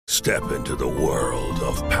Step into the world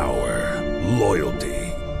of power, loyalty,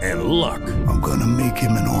 and luck. I'm gonna make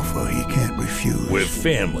him an offer he can't refuse. With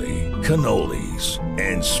family, cannolis,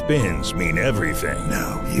 and spins mean everything.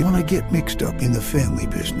 Now, you wanna get mixed up in the family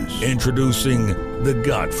business. Introducing The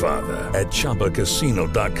Godfather at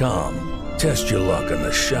ChumbaCasino.com. Test your luck in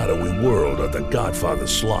the shadowy world of The Godfather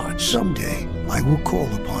slot. Someday, I will call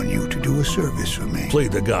upon you to do a service for me. Play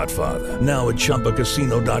The Godfather now at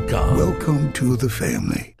ChumbaCasino.com. Welcome to the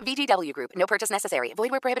family. VGW Group. No purchase necessary. Void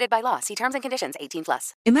where prohibited by law. See terms and conditions.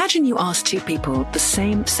 18+. Imagine you ask two people the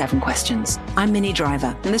same 7 questions. I'm Minnie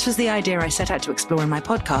Driver, and this was the idea I set out to explore in my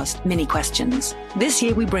podcast, Mini Questions. This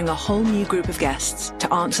year, we bring a whole new group of guests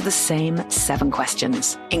to answer the same 7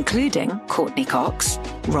 questions, including Courtney Cox,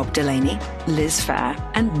 Rob Delaney, Liz Fair,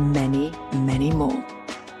 and many, many more.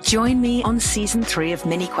 Join me on Season 3 of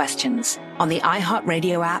Mini Questions on the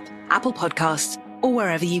iHeartRadio app, Apple Podcasts, or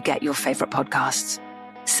wherever you get your favorite podcasts.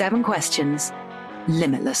 7 questions,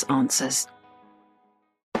 limitless answers.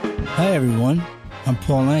 Hi, everyone. I'm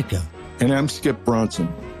Paul Anka. And I'm Skip Bronson.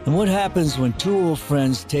 And what happens when two old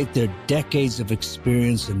friends take their decades of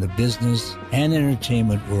experience in the business and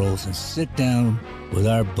entertainment worlds and sit down with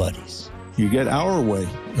our buddies? You get Our Way,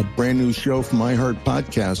 a brand new show from iHeart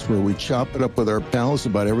Podcast where we chop it up with our pals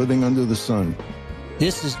about everything under the sun.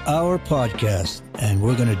 This is our podcast, and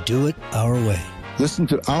we're going to do it our way. Listen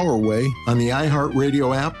to Our Way on the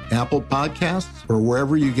iHeartRadio app, Apple Podcasts, or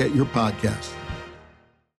wherever you get your podcasts.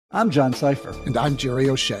 I'm John Cipher. And I'm Jerry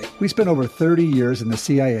O'Shea. We spent over 30 years in the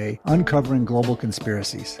CIA uncovering global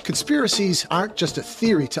conspiracies. Conspiracies aren't just a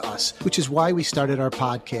theory to us, which is why we started our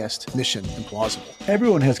podcast, Mission Implausible.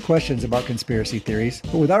 Everyone has questions about conspiracy theories,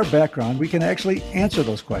 but with our background, we can actually answer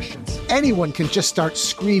those questions. Anyone can just start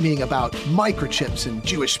screaming about microchips and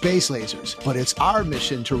Jewish space lasers, but it's our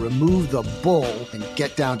mission to remove the bull and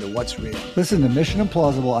get down to what's real. Listen to Mission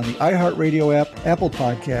Implausible on the iHeartRadio app, Apple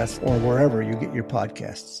Podcasts, or wherever you get your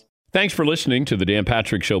podcasts. Thanks for listening to the Dan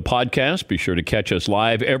Patrick Show podcast. Be sure to catch us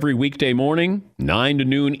live every weekday morning, 9 to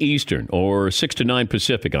noon Eastern or 6 to 9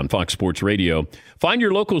 Pacific on Fox Sports Radio. Find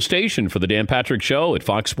your local station for the Dan Patrick Show at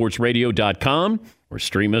foxsportsradio.com or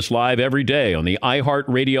stream us live every day on the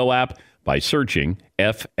iHeartRadio app by searching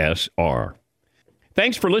FSR.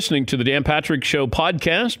 Thanks for listening to the Dan Patrick Show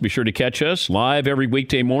podcast. Be sure to catch us live every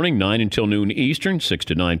weekday morning, 9 until noon Eastern, 6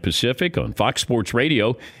 to 9 Pacific on Fox Sports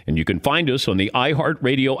Radio. And you can find us on the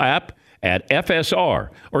iHeartRadio app at FSR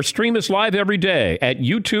or stream us live every day at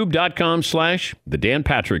youtube.com/The Dan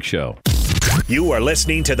Patrick Show. You are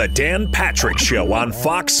listening to the Dan Patrick Show on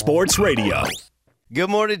Fox Sports Radio. Good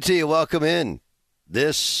morning to you. Welcome in.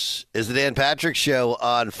 This is the Dan Patrick Show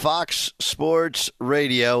on Fox Sports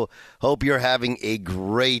Radio. Hope you're having a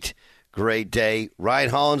great day. Ryan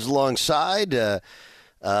Hollins alongside.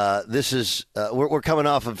 This is we're coming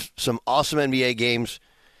off of some awesome NBA games,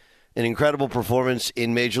 an incredible performance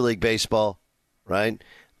in Major League Baseball, right?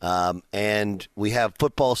 And we have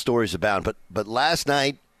football stories abound. But last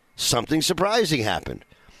night, something surprising happened.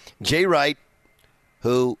 Jay Wright,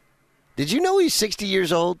 who, did you know he's 60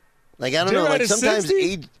 years old? Like, I don't know, like sometimes 60?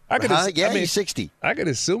 age. He's 60. I could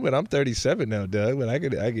assume it. I'm 37 now, Doug, but I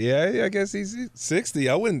guess he's 60.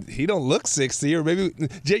 He don't look 60, or maybe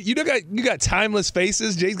Jay, you got timeless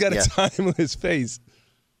faces. Jay's got a timeless face.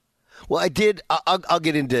 Well, I did. I'll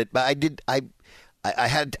get into it, but I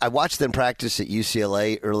watched them practice at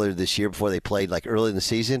UCLA earlier this year before they played, like early in the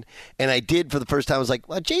season, and I did for the first time. I was like,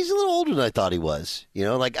 well, Jay's a little older than I thought he was. You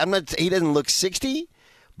know, like he doesn't look 60.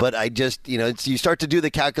 But I just, you start to do the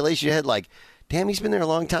calculation in your head like, damn, he's been there a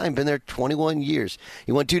long time, been there 21 years.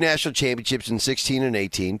 He won 2 national championships in 16 and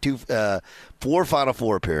 18, 4 Final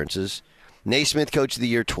Four appearances, Naismith Coach of the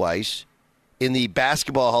Year twice, in the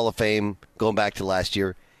Basketball Hall of Fame going back to last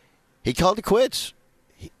year. He called it quits.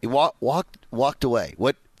 He walked away.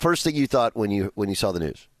 What first thing you thought when you saw the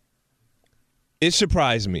news? It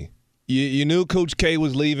surprised me. You knew Coach K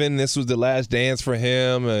was leaving. This was the last dance for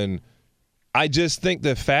him, and I just think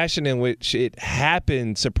the fashion in which it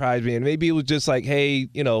happened surprised me. And maybe it was just like, hey,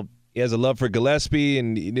 he has a love for Gillespie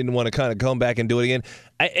and he didn't want to kind of come back and do it again.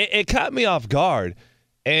 It caught me off guard.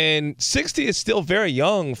 And 60 is still very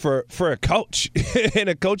young for a coach and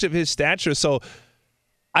a coach of his stature. So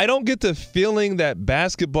I don't get the feeling that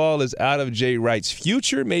basketball is out of Jay Wright's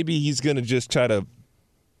future. Maybe he's going to just try to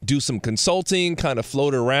do some consulting, kind of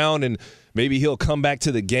float around, and maybe he'll come back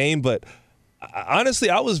to the game. But honestly,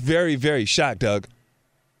 I was very, very shocked, Doug.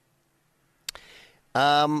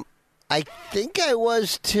 I think I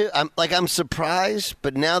was too. I'm surprised,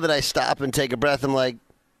 but now that I stop and take a breath, I'm like,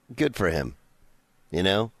 good for him.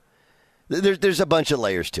 There's a bunch of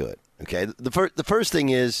layers to it. Okay, the first thing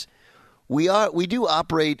is we do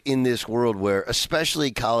operate in this world where,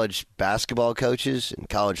 especially college basketball coaches and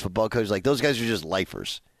college football coaches, like those guys are just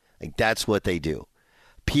lifers. Like that's what they do.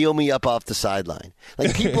 Peel me up off the sideline.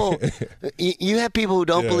 Like people, you have people who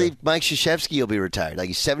don't believe Mike Krzyzewski will be retired. Like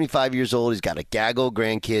he's 75 years old. He's got a gaggle of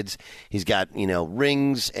grandkids. He's got,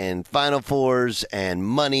 rings and Final Fours and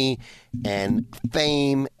money and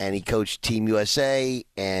fame. And he coached Team USA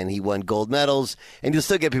and he won gold medals. And you'll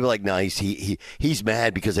still get people like, no, he's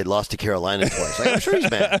mad because they lost to Carolina twice. Like, I'm sure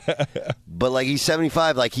he's mad. But like he's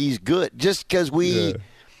 75, like he's good. Just because I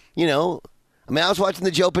was watching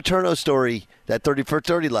the Joe Paterno story, that 30 for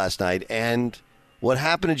 30 last night, and what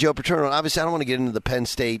happened to Joe Paterno. Obviously, I don't want to get into the Penn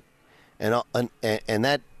State and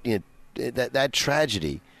that that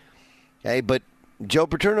tragedy. Okay, but Joe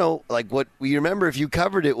Paterno, like what you remember if you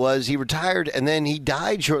covered it, was he retired and then he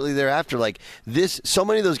died shortly thereafter. Like this, so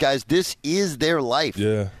many of those guys, this is their life.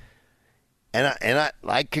 Yeah. And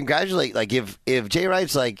I congratulate. Like if Jay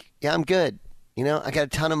Wright's like, yeah, I'm good. I got a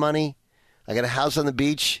ton of money. I got a house on the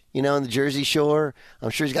beach, in the Jersey Shore. I'm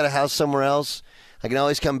sure he's got a house somewhere else. I can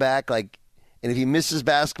always come back. Like, and if he misses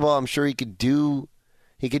basketball, I'm sure he could do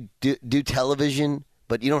television.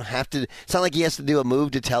 But you don't have to. It's not like he has to do a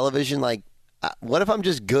move to television. Like, what if I'm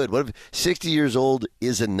just good? What if 60 years old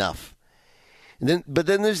is enough? But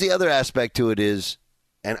then there's the other aspect to it is,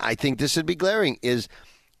 and I think this would be glaring, is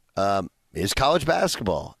college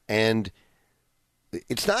basketball, and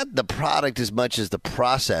it's not the product as much as the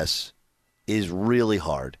process is really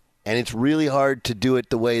hard. And it's really hard to do it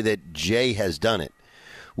the way that Jay has done it,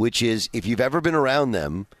 which is if you've ever been around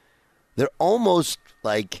them, they're almost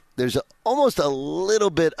like there's almost a little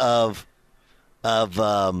bit of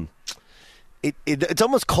it's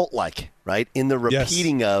almost cult-like, right? In the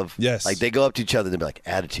repeating of, like they go up to each other and they'll be like,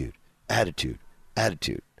 attitude, attitude,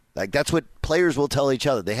 attitude. Like that's what players will tell each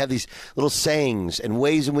other. They have these little sayings and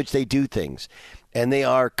ways in which they do things. And they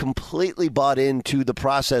are completely bought into the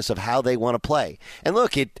process of how they want to play. And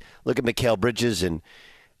look at Mikal Bridges and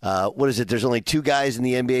what is it? There's only 2 guys in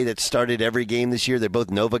the NBA that started every game this year. They're both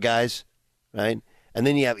Nova guys, right? And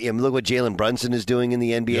then you have look what Jalen Brunson is doing in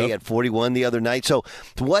the NBA at 41 the other night. So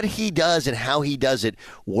what he does and how he does it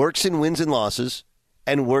works in wins and losses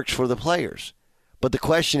and works for the players. But the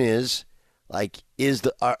question is, like,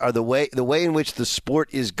 the way in which the sport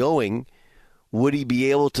is going, would he be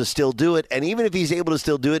able to still do it? And even if he's able to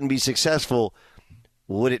still do it and be successful,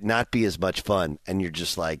 would it not be as much fun? And you're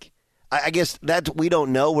just like, I guess that we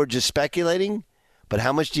don't know. We're just speculating. But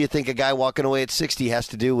how much do you think a guy walking away at 60 has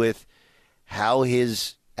to do with how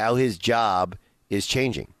his job is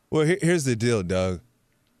changing? Well, here's the deal, Doug.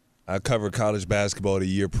 I covered college basketball the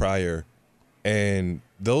year prior, and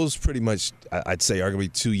those pretty much, I'd say,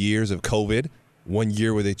 arguably 2 years of COVID, 1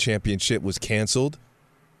 year where the championship was canceled.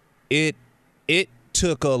 It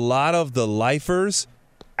took a lot of the lifers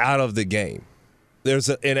out of the game.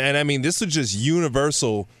 And I mean, this is just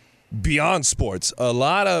universal beyond sports. A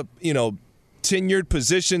lot of, tenured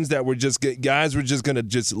positions that were just guys were just going to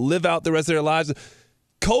just live out the rest of their lives.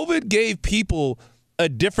 COVID gave people a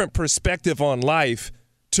different perspective on life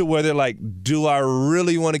to where they're like, do I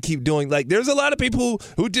really want to keep doing? Like, there's a lot of people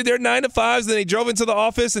who did their 9-to-5s and they drove into the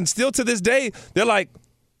office, and still to this day, they're like,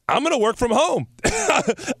 I'm going to work from home.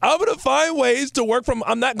 I'm going to find ways to work from.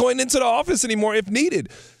 I'm not going into the office anymore if needed.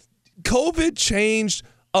 COVID changed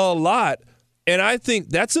a lot, and I think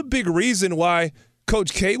that's a big reason why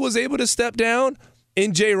Coach K was able to step down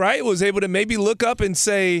and Jay Wright was able to maybe look up and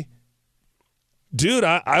say, dude,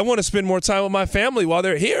 I want to spend more time with my family while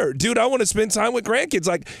they're here. Dude, I want to spend time with grandkids.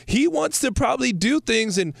 Like, he wants to probably do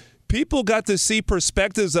things, and people got to see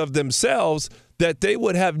perspectives of themselves that they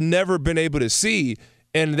would have never been able to see.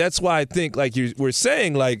 And that's why I think, like you were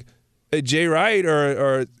saying, like Jay Wright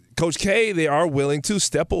or Coach K, they are willing to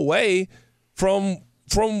step away from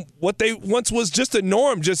what they once was just a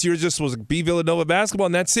norm. Was be Villanova basketball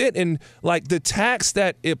and that's it. And like the tax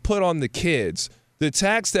that it put on the kids, the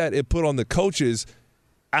tax that it put on the coaches.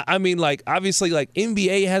 I mean, like, obviously, like,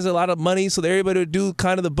 NBA has a lot of money, so they're able to do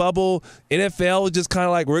kind of the bubble. NFL is just kind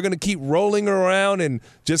of like, we're going to keep rolling around and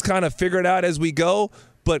just kind of figure it out as we go.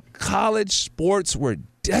 But college sports were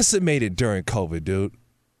decimated during COVID, dude.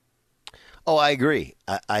 Oh, I agree.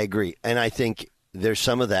 I agree. And I think there's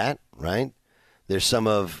some of that, right? There's some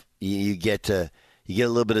of you get a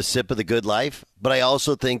little bit of sip of the good life. But I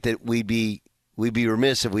also think that we'd be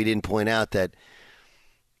remiss if we didn't point out that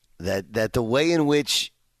the way in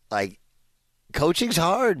which, like, coaching's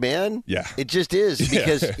hard, man. Yeah. It just is.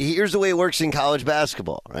 Because here's the way it works in college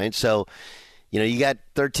basketball, right? So, you got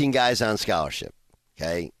 13 guys on scholarship.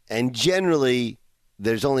 Okay. And generally,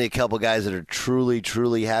 there's only a couple guys that are truly,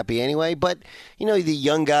 truly happy anyway. But, the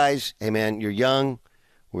young guys, hey, man, you're young.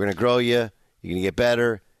 We're going to grow you. You're going to get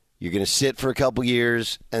better. You're going to sit for a couple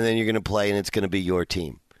years, and then you're going to play, and it's going to be your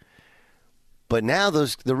team. But now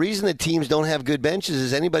the reason that teams don't have good benches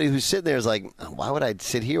is anybody who's sitting there is like, why would I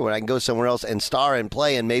sit here when I can go somewhere else and star and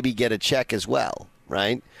play and maybe get a check as well,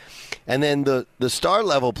 right? And then the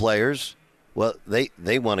star-level players, well,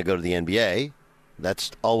 they want to go to the NBA.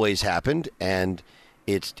 That's always happened, and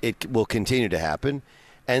it will continue to happen.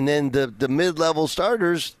 And then the mid-level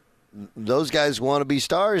starters, those guys want to be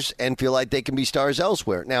stars and feel like they can be stars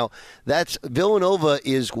elsewhere. Now, Villanova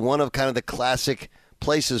is one of kind of the classic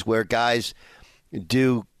places where guys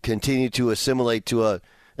do continue to assimilate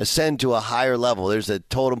ascend to a higher level. There's a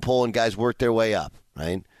totem pole and guys work their way up,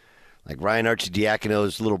 right? Like Ryan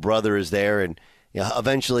Arcidiacono's little brother is there, and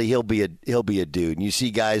eventually he'll be a dude. And you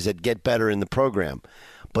see guys that get better in the program.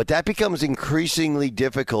 But that becomes increasingly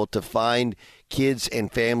difficult to find kids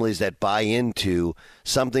and families that buy into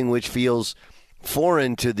something which feels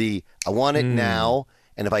foreign to I want it now,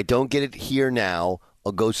 and if I don't get it here now,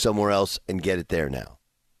 I'll go somewhere else and get it there now.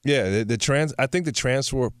 Yeah, I think the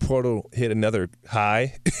transfer portal hit another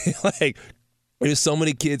high. Like, there's so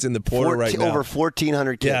many kids in the portal right now. Over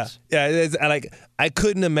 1,400 kids. Yeah. I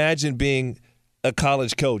couldn't imagine being a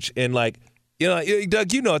college coach and Doug,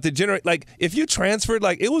 at the if you transferred,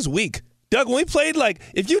 it was weak. Doug, when we played,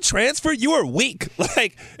 if you transferred, you were weak.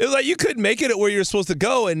 It was like you couldn't make it where you're supposed to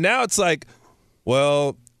go, and now it's like,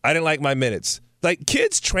 well, I didn't like my minutes.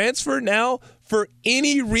 Kids transfer now for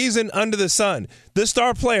any reason under the sun. The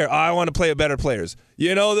star player, I want to play with better players.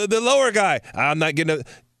 The lower guy, I'm not getting a.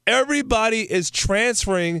 Everybody is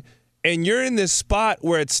transferring, and you're in this spot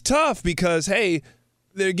where it's tough because, hey,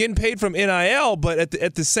 they're getting paid from NIL, but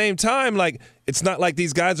at the same time, it's not like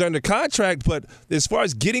these guys are under contract, but as far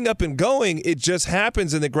as getting up and going, it just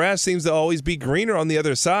happens, and the grass seems to always be greener on the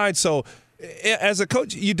other side. So as a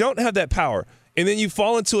coach, you don't have that power. And then you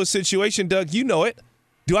fall into a situation, Doug, you know it.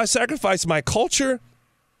 Do I sacrifice my culture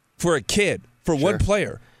for a kid, for one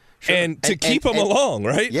player? Sure. And to keep them along,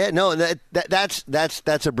 right? Yeah, no, that's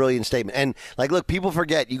a brilliant statement. And look, people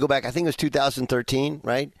forget. You go back, I think it was 2013,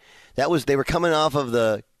 right? They were coming off of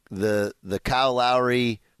the Kyle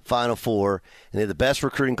Lowry Final Four, and they had the best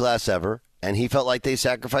recruiting class ever. And he felt like they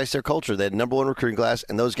sacrificed their culture. They had number one recruiting class,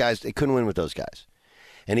 and those guys, they couldn't win with those guys.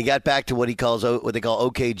 And he got back to what they call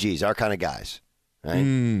OKGs, our kind of guys, right?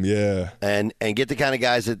 Yeah. And get the kind of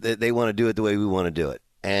guys that they want to do it the way we want to do it.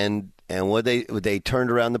 And what they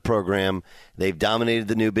turned around the program, they've dominated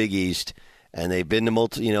the new Big East, and they've been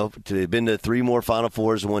to they've been to 3 more Final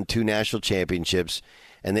Fours and won 2 national championships,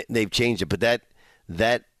 and they've changed it. But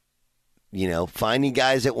that finding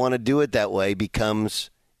guys that want to do it that way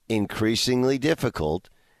becomes increasingly difficult,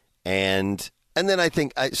 and then I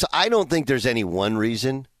don't think there's any one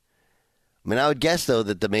reason. I mean, I would guess though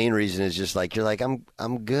that the main reason is just you're like, I'm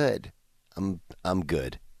good, I'm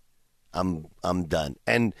good, I'm done,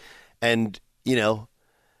 and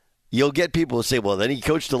you'll get people who say, well, then he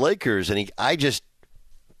coached the Lakers, and I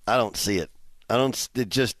don't see it.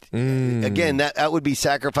 Again, that would be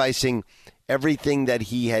sacrificing everything that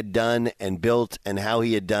he had done and built and how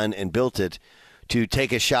he had done and built it to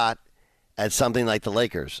take a shot at something like the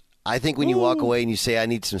Lakers. I think when you walk away and you say, I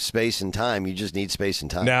need some space and time, you just need space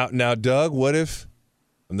and time. Now, Doug, what if,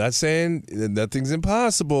 I'm not saying nothing's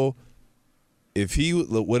impossible, what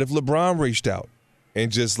if LeBron reached out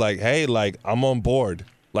and just hey, I'm on board.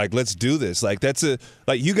 Let's do this. That's in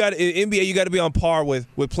NBA, you got to be on par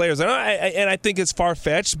with players. And I think it's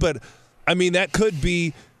far-fetched, but, I mean, that could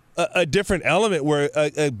be a different element where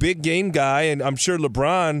a big game guy, and I'm sure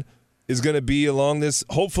LeBron is going to be along this,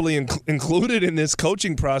 hopefully included in this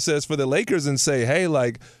coaching process for the Lakers, and say, hey,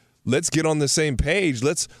 let's get on the same page.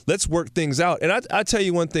 Let's work things out. And I tell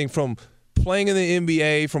you one thing, from playing in the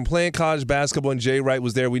NBA, from playing college basketball, and Jay Wright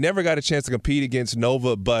was there, we never got a chance to compete against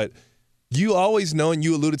Nova, but you always know, and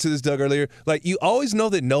you alluded to this, Doug, earlier, you always know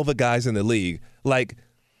that Nova guys in the league,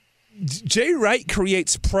 Jay Wright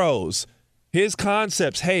creates pros. His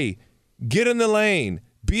concepts, hey, get in the lane,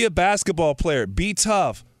 be a basketball player, be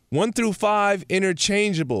tough, 1 through 5,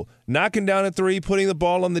 interchangeable, knocking down a 3, putting the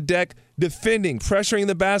ball on the deck, defending, pressuring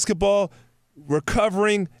the basketball,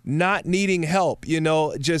 recovering, not needing help.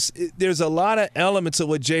 There's a lot of elements of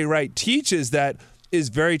what Jay Wright teaches that is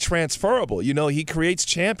very transferable. He creates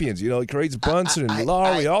champions. He creates Brunson and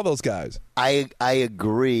Lowry, all those guys. I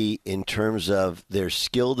agree in terms of their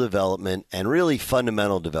skill development and really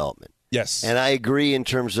fundamental development. Yes. And I agree in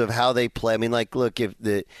terms of how they play. I mean, look, if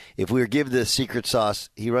we were given the secret sauce,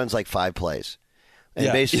 he runs 5 plays.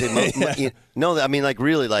 And basically, no, I mean, like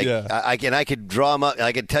really, like I could draw them up.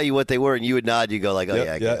 I could tell you what they were, and you would nod. You go like,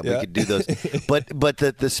 oh we could do those. but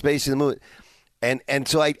the space in the movement, and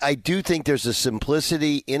so I do think there's a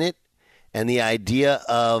simplicity in it, and the idea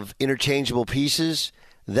of interchangeable pieces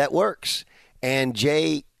that works. And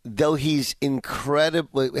Jay, though he's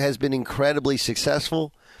has been incredibly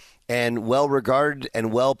successful and well regarded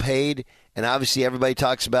and well paid, and obviously everybody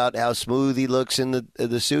talks about how smooth he looks in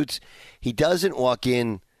the suits. He doesn't walk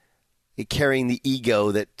in carrying the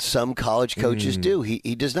ego that some college coaches do.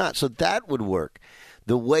 He does not. So that would work.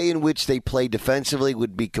 The way in which they play defensively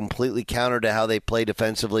would be completely counter to how they play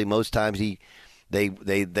defensively. Most times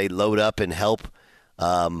they load up and help,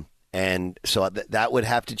 and so that would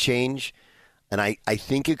have to change. And I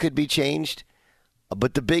think it could be changed.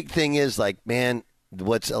 But the big thing is, like, man,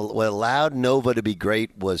 what allowed Nova to be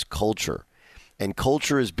great was culture. And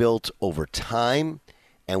culture is built over time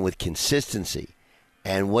and with consistency.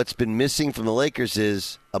 And what's been missing from the Lakers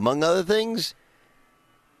is, among other things,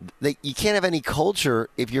 you can't have any culture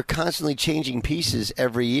if you're constantly changing pieces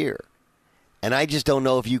every year. And I just don't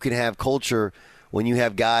know if you can have culture when you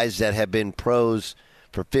have guys that have been pros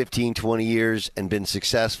for 15, 20 years and been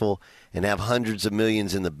successful and have hundreds of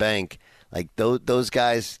millions in the bank. Like those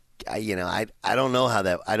guys, I don't know how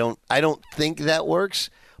that. I don't think that works.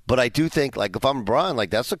 But I do think, like, if I'm LeBron, like,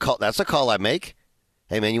 that's a call I make.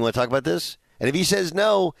 Hey, man, you want to talk about this? And if he says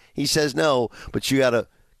no, he says no. But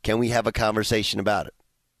can we have a conversation about it?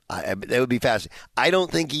 That would be fascinating. I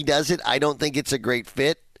don't think he does it. I don't think it's a great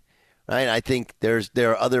fit. Right? I think there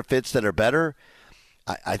are other fits that are better.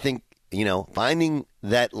 I think, finding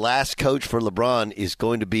that last coach for LeBron is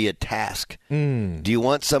going to be a task. Do you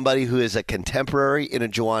want somebody who is a contemporary in a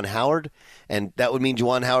Juwan Howard? And that would mean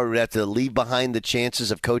Juwan Howard would have to leave behind the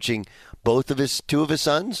chances of coaching two of his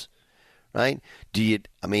sons, right?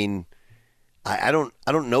 I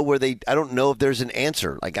don't know I don't know if there's an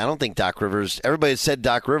answer. Like, I don't think Doc Rivers, everybody has said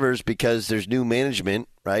Doc Rivers because there's new management,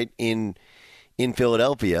 right, in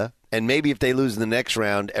Philadelphia. And maybe if they lose in the next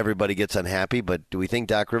round, everybody gets unhappy. But do we think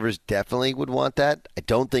Doc Rivers definitely would want that? I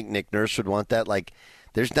don't think Nick Nurse would want that. Like,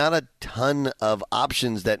 there's not a ton of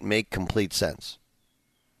options that make complete sense.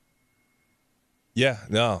 Yeah,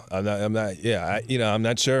 no, I'm not. Yeah, I'm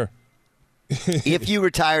not sure. If you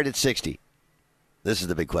retired at 60, this is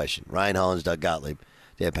the big question. Ryan Hollins, Doug Gottlieb,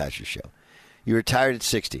 Dan Patrick Show. You retired at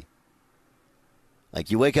 60. Like,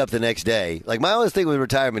 you wake up the next day. Like, my only thing with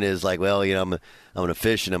retirement is, like, well, I'm going to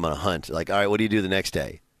fish and I'm going to hunt. Like, all right, what do you do the next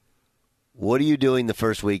day? What are you doing the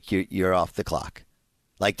first week you're off the clock?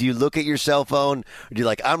 Like, do you look at your cell phone? Or do you,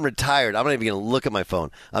 like, I'm retired. I'm not even going to look at my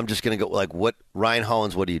phone. I'm just going to go, like, Ryan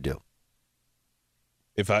Hollins, what do you do?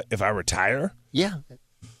 If I retire? Yeah.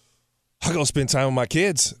 I'll go spend time with my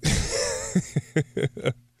kids.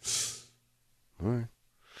 All right.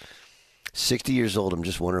 60 years old, I'm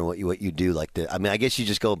just wondering what you do. Like, I guess you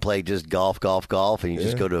just go and play just golf, and you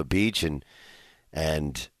just go to a beach, and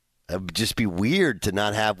it would just be weird to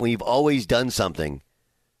not have, when you've always done something,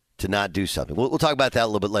 to not do something. We'll talk about that a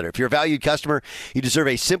little bit later. If you're a valued customer, you deserve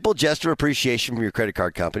a simple gesture of appreciation from your credit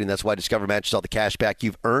card company, and that's why Discover matches all the cash back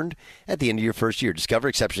you've earned at the end of your first year. Discover,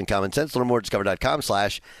 exception, common sense. Learn more at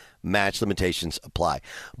discover.com/match. Limitations apply.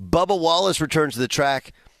 Bubba Wallace returns to the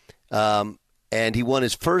track. And he won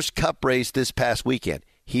his first Cup race this past weekend.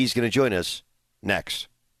 He's going to join us next.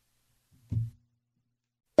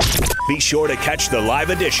 Be sure to catch the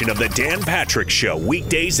live edition of the Dan Patrick Show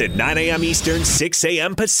weekdays at 9 a.m. Eastern, 6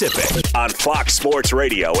 a.m. Pacific on Fox Sports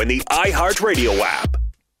Radio and the iHeartRadio app.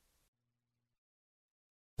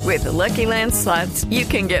 With the Lucky Land Slots, you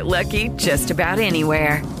can get lucky just about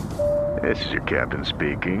anywhere. This is your captain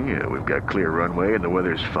speaking. We've got clear runway and the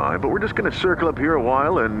weather's fine, but we're just going to circle up here a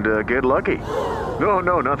while and get lucky.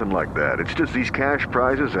 No, nothing like that. It's just these cash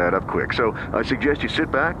prizes add up quick. So I suggest you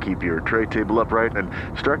sit back, keep your tray table upright, and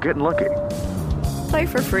start getting lucky. Play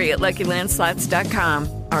for free at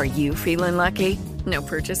LuckyLandSlots.com. Are you feeling lucky? No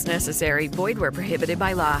purchase necessary. Void where prohibited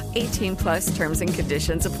by law. 18+ terms and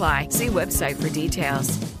conditions apply. See website for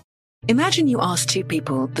details. Imagine you ask two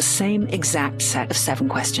people the same exact set of 7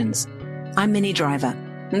 questions. I'm Minnie Driver,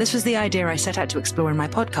 and this was the idea I set out to explore in my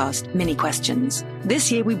podcast, Mini Questions. This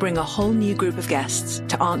year, we bring a whole new group of guests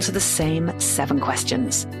to answer the same 7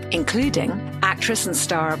 questions, including actress and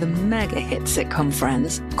star of the mega-hit sitcom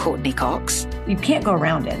Friends, Courtney Cox. You can't go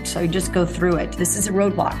around it, so you just go through it. This is a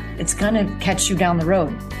roadblock. It's going to catch you down the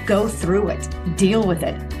road. Go through it. Deal with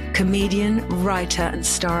it. Comedian, writer, and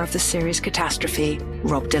star of the series Catastrophe,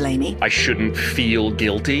 Rob Delaney. I shouldn't feel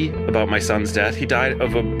guilty about my son's death. He died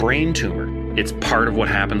of a brain tumor. It's part of what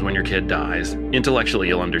happens when your kid dies. Intellectually,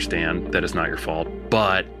 you'll understand that it's not your fault,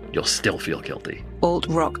 but you'll still feel guilty.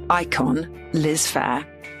 Alt-rock icon Liz Phair.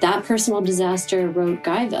 That personal disaster wrote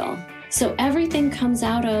Guyville. So everything comes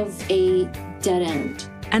out of a dead end.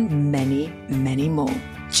 And many, many more.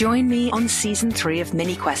 Join me on Season 3 of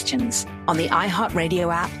Mini Questions on the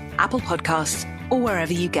iHeartRadio app, Apple Podcasts, or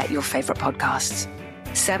wherever you get your favorite podcasts.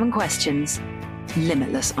 7 questions,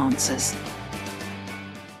 limitless answers.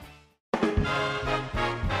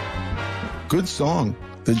 Good song.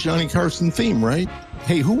 The Johnny Carson theme, right?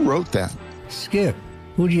 Hey, who wrote that? Skip,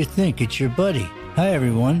 who do you think? It's your buddy. Hi,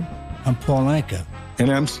 everyone. I'm Paul Anka. And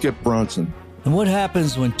I'm Skip Bronson. And what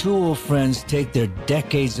happens when two old friends take their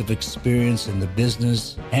decades of experience in the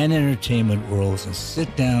business and entertainment worlds and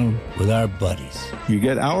sit down with our buddies? You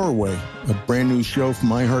get Our Way, a brand new show from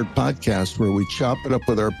iHeart Podcast where we chop it up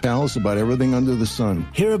with our pals about everything under the sun.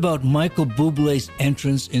 Hear about Michael Bublé's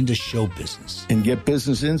entrance into show business. And get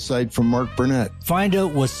business insight from Mark Burnett. Find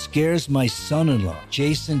out what scares my son-in-law,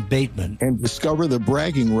 Jason Bateman. And discover the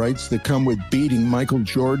bragging rights that come with beating Michael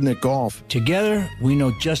Jordan at golf. Together, we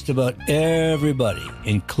know just about everybody,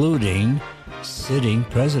 including sitting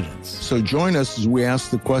presidents. So join us as we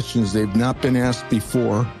ask the questions they've not been asked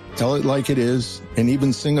before, tell it like it is, and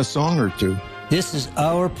even sing a song or two. This is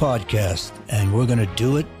our podcast, and we're going to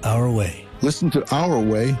do it our way. Listen to Our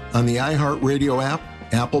Way on the iHeartRadio app,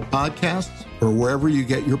 Apple Podcasts, or wherever you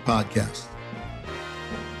get your podcasts.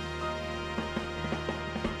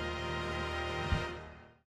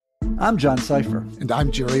 I'm John Cipher. And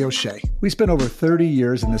I'm Jerry O'Shea. We spent over 30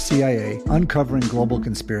 years in the CIA uncovering global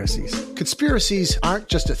conspiracies. Conspiracies aren't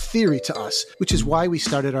just a theory to us, which is why we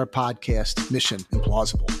started our podcast, Mission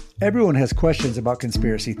Implausible. Everyone has questions about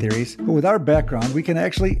conspiracy theories, but with our background, we can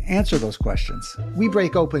actually answer those questions. We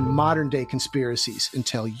break open modern-day conspiracies and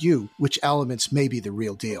tell you which elements may be the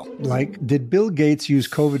real deal. Like, did Bill Gates use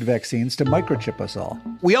COVID vaccines to microchip us all?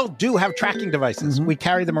 We all do have tracking devices. Mm-hmm. We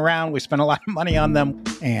carry them around. We spend a lot of money on them.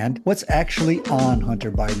 And what's actually on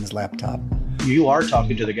Hunter Biden's laptop? You are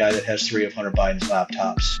talking to the guy that has 3 of Hunter Biden's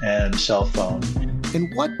laptops and cell phone.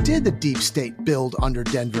 And what did the deep state build under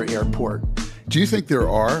Denver Airport? Do you think there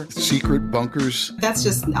are secret bunkers? That's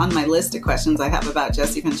just on my list of questions I have about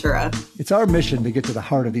Jesse Ventura. It's our mission to get to the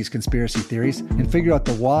heart of these conspiracy theories and figure out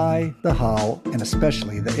the why, the how, and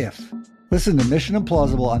especially the if. Listen to Mission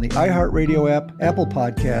Implausible on the iHeartRadio app, Apple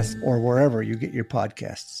Podcasts, or wherever you get your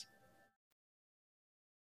podcasts.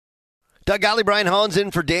 Doug Gottlieb, Brian Hollins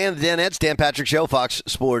in for Dan the Danettes, Dan Patrick Show, Fox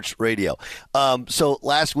Sports Radio. So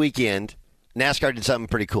last weekend, NASCAR did something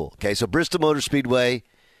pretty cool. Okay, so Bristol Motor Speedway,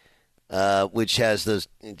 which has those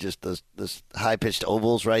high-pitched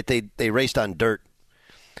ovals, right? They raced on dirt.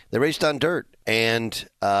 And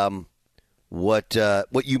what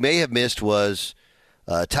you may have missed was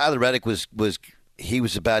Tyler Reddick was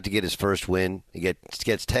about to get his first win. He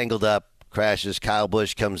gets tangled up, crashes. Kyle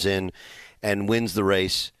Busch comes in and wins the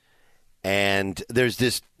race. And there's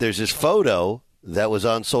this photo that was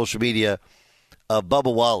on social media of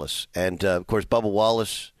Bubba Wallace, and of course Bubba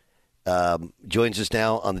Wallace joins us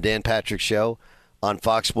now on the Dan Patrick Show on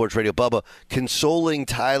Fox Sports Radio. Bubba consoling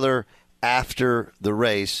Tyler after the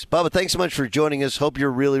race. Bubba, thanks so much for joining us. Hope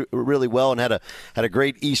you're really, really well and had a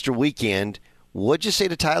great Easter weekend. What'd you say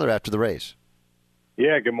to Tyler after the race?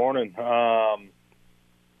 Yeah, good morning. I've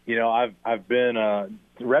been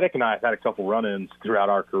Reddick and I have had a couple run-ins throughout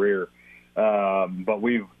our career, but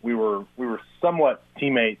we were somewhat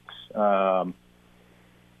teammates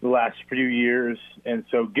the last few years, and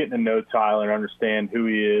so getting to know Tyler and understand who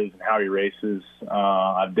he is and how he races,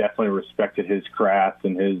 I've definitely respected his craft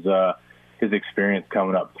and his experience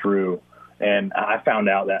coming up through. And I found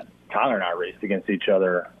out that Tyler and I raced against each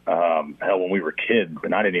other, when we were kids,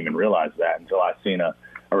 and I didn't even realize that until I seen a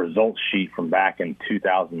results sheet from back in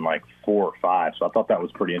 2004 or 5. So I thought that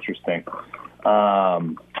was pretty interesting.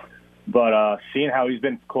 But seeing how he's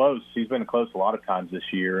been close a lot of times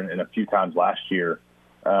this year and a few times last year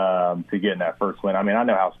to getting that first win. I mean, I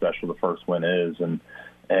know how special the first win is and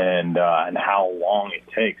how long it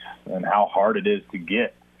takes and how hard it is to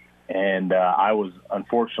get. And I was,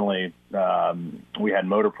 unfortunately, we had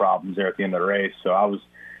motor problems there at the end of the race. So I was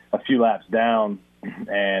a few laps down,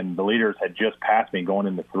 and the leaders had just passed me going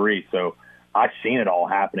into 3. So I seen it all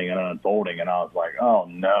happening and unfolding, and I was like, oh,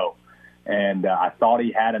 no. And I thought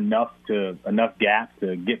he had enough gap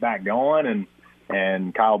to get back going,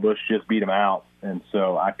 and Kyle Busch just beat him out. And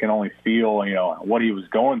so I can only feel, what he was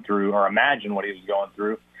going through or imagine what he was going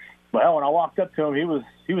through. But when I walked up to him,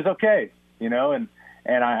 he was okay,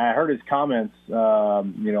 and I heard his comments,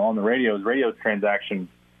 on the radio transaction.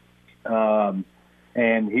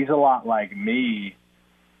 And he's a lot like me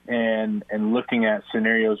and looking at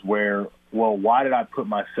scenarios where, well, why did I put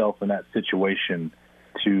myself in that situation?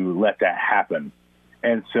 to let that happen.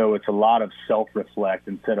 And so it's a lot of self-reflect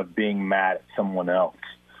instead of being mad at someone else.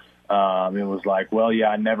 It was like, well, yeah,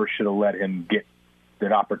 I never should have let him get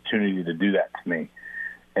that opportunity to do that to me.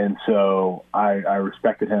 And so I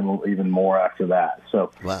respected him even more after that.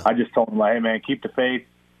 So I just told him, like, hey, man, keep the faith,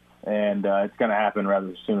 and it's going to happen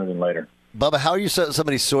rather sooner than later. Bubba, how are you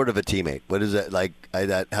somebody sort of a teammate? What is that like?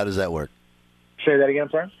 How does that work? Say that again,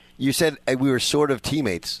 sorry? You said we were sort of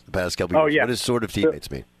teammates the past couple of years. Yeah. What does sort of teammates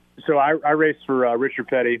mean? So I raced for Richard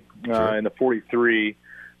Petty in the 43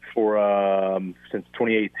 for since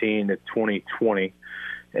 2018 to 2020.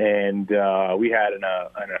 And we had an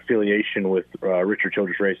affiliation with Richard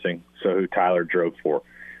Childress Racing, so who Tyler drove for.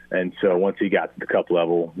 And so once he got to the Cup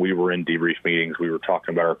level, we were in debrief meetings. We were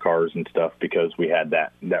talking about our cars and stuff because we had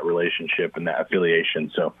that relationship and that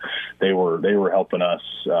affiliation. So they were helping us.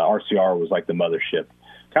 RCR was like the mothership,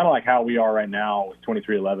 kind of like how we are right now with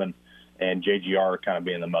 2311 and JGR kind of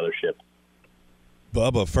being the mothership.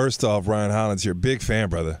 Bubba, first off, Ryan Hollins here. Big fan,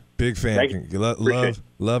 brother. Big fan. Thank you.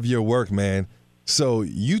 Love your work, man. So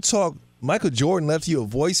you talk, Michael Jordan left you a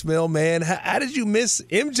voicemail, man. How did you miss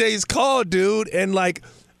MJ's call, dude? And, like,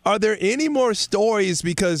 are there any more stories?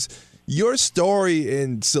 Because your story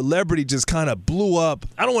and celebrity just kind of blew up.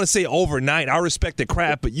 I don't want to say overnight. I respect the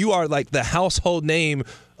crap, but you are, like, the household name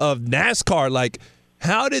of NASCAR. Like,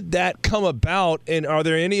 how did that come about? And are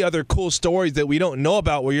there any other cool stories that we don't know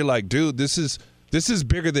about where you're like, dude, this is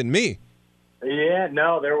bigger than me? Yeah,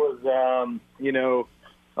 no, there was,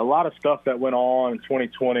 a lot of stuff that went on in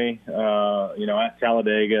 2020, at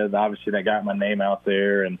Talladega. Obviously, that got my name out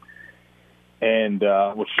there, and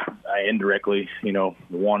which I indirectly,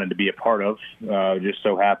 wanted to be a part of. Just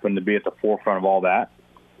so happened to be at the forefront of all that,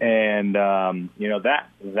 and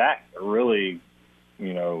that really,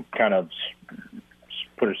 kind of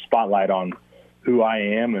put a spotlight on who I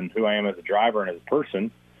am and who I am as a driver and as a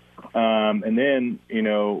person. And then,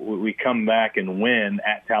 we come back and win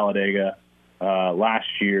at Talladega last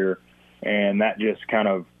year, and that just kind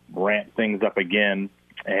of ramped things up again.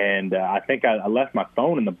 And I think I left my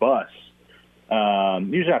phone in the bus.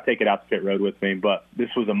 Usually I take it out the pit road with me, but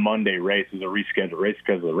this was a Monday race. It was a rescheduled race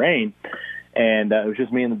because of the rain. And it was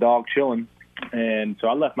just me and the dog chilling. And so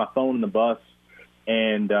I left my phone in the bus.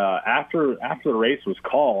 And after the race was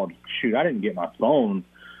called, I didn't get my phone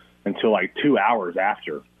until like 2 hours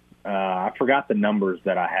after. I forgot the numbers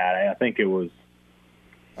that I had. I think it was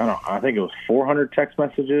 400 text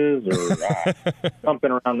messages or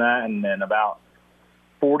something around that, and then about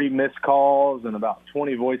 40 missed calls and about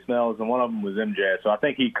 20 voicemails, and one of them was MJ. So I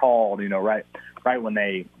think he called, right when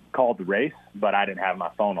they called the race, but I didn't have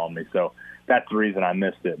my phone on me, so that's the reason I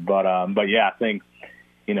missed it. But yeah, I think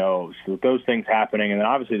so those things happening, and then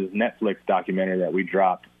obviously this Netflix documentary that we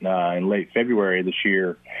dropped in late February this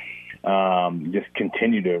year just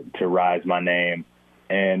continued to rise my name.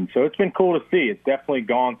 And so it's been cool to see. It's definitely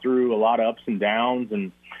gone through a lot of ups and downs,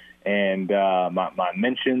 and my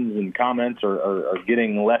mentions and comments are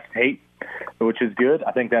getting less hate, which is good.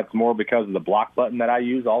 I think that's more because of the block button that I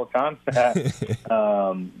use all the time. But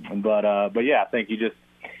yeah, I think you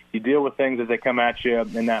deal with things as they come at you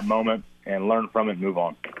in that moment and learn from it and move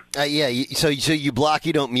on. So you block,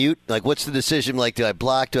 you don't mute? Like, what's the decision? Like, do I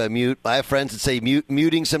block, do I mute? I have friends that say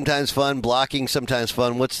muting sometimes fun, blocking sometimes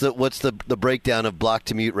fun. What's the breakdown of block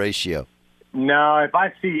to mute ratio? No, if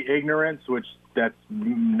I see ignorance, which that's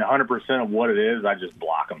 100% of what it is, I just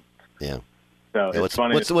block them. Yeah. So it's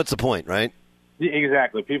funny. What's the point, right?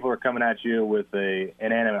 Exactly. People are coming at you with an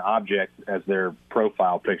inanimate object as their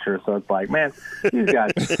profile picture, so it's like, man, these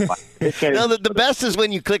guys. No, the best is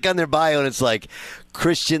when you click on their bio and it's like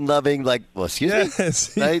Christian loving, like, well, excuse me,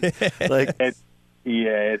 right? Like, it's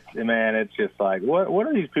just like, what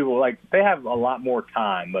are these people like? They have a lot more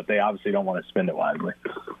time, but they obviously don't want to spend it wisely.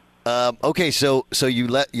 Okay, so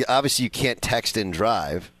obviously you can't text and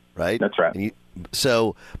drive, right? That's right.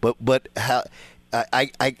 But how?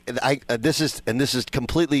 This is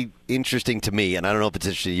completely interesting to me, and I don't know if it's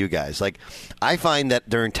interesting to you guys. Like, I find that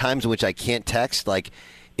during times in which I can't text, like,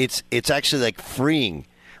 it's actually like freeing.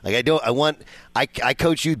 Like, I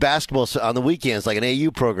coach youth basketball on the weekends, like an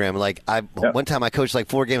AU program. Like, one time I coached like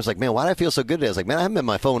 4 games. Like, man, why do I feel so good today? I was like, man, I haven't been on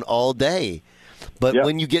my phone all day. But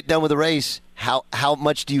when you get done with the race, how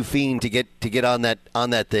much do you fiend to get on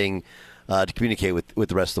that thing to communicate with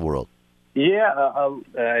the rest of the world? Yeah,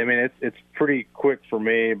 I mean, it's pretty quick for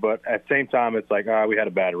me, but at the same time, it's like, we had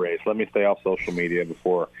a bad race. Let me stay off social media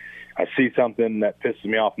before I see something that pisses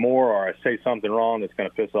me off more, or I say something wrong that's going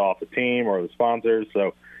to piss off the team or the sponsors.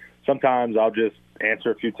 So sometimes I'll just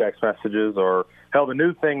answer a few text messages, or hell, the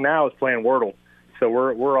new thing now is playing Wordle. So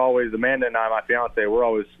we're always, Amanda and I, my fiance, we're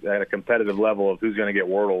always at a competitive level of who's going to get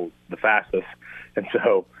Wordle the fastest. And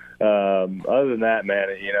so other than that, man,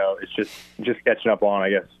 it's just catching up on,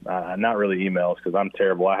 I guess, not really emails because I'm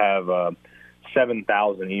terrible. I have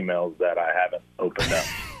 7,000 emails that I haven't opened up.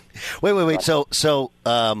 Wait. So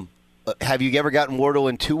have you ever gotten Wordle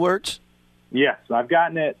in 2 words? Yes, I've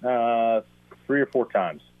gotten it 3 or 4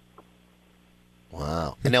 times.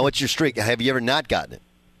 Wow. And now what's your streak? Have you ever not gotten it?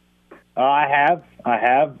 I have.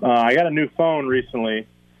 I got a new phone recently.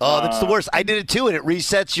 Oh, that's the worst. I did it too, and it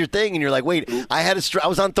resets your thing, and you're like, wait, I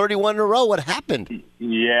was on 31 in a row. What happened?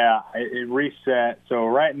 Yeah, it reset. So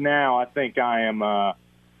right now, I think I'm on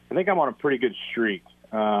a pretty good streak.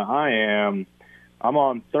 I'm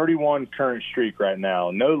on 31 current streak right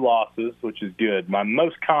now. No losses, which is good. My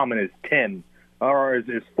most common is 10, or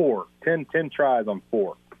is 4. 10 tries on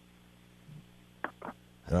 4.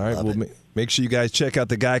 All right, well, make sure you guys check out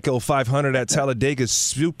the Geico 500 at Talladega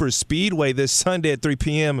Super Speedway this Sunday at 3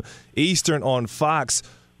 p.m. Eastern on Fox.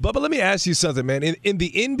 Bubba, let me ask you something, man. In the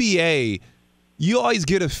NBA, you always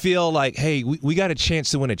get a feel like, hey, we got a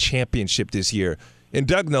chance to win a championship this year. And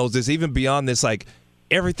Doug knows this, even beyond this, like,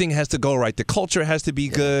 everything has to go right. The culture has to be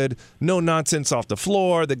good. No nonsense off the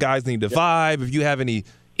floor. The guys need to vibe. If you have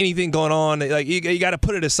anything going on, like you got to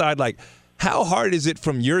put it aside. Like, how hard is it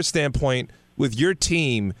from your standpoint with your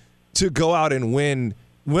team to go out and win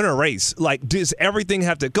a race? Like, does everything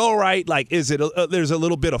have to go right? Like, is it there's a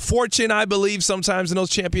little bit of fortune, I believe, sometimes in those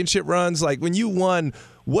championship runs? Like, when you won,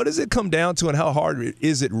 what does it come down to, and how hard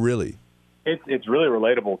is it really? It's really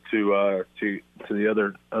relatable to the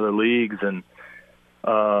other leagues, and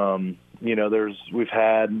we've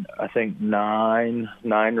had, I think, nine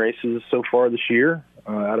races so far this year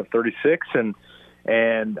out of 36,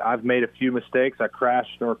 and I've made a few mistakes. I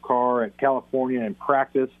crashed our car at California in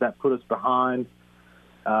practice. That put us behind.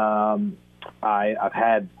 I've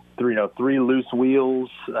had three loose wheels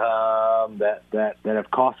that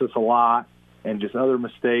have cost us a lot, and just other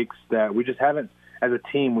mistakes that we just haven't, as a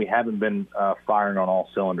team, we haven't been firing on all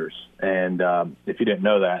cylinders. And if you didn't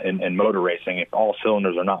know that, in motor racing, if all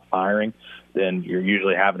cylinders are not firing, then you're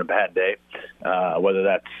usually having a bad day, whether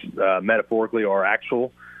that's metaphorically or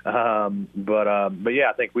actual. But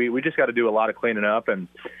yeah, I think we just got to do a lot of cleaning up and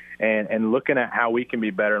looking at how we can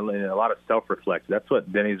be better, and a lot of self-reflect. That's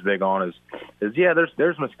what Denny's big on is yeah,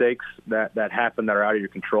 there's mistakes that happen that are out of your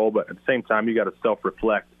control, but at the same time, you got to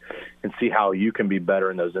self-reflect and see how you can be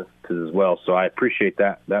better in those instances as well. So I appreciate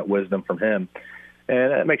that wisdom from him.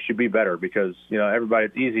 And that makes you be better because,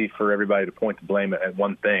 it's easy for everybody to point the blame at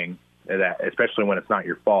one thing, especially when it's not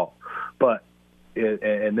your fault. But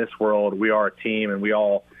in this world, we are a team, and we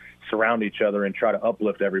all surround each other and try to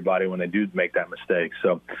uplift everybody when they do make that mistake.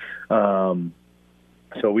 So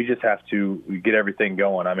we just have to get everything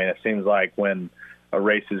going. I mean, it seems like when a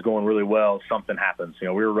race is going really well, something happens. We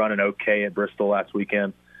were running okay at Bristol last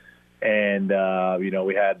weekend, and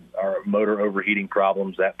we had our motor overheating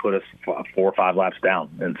problems that put us 4 or 5 laps down,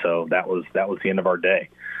 and so that was the end of our day.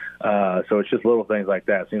 So it's just little things like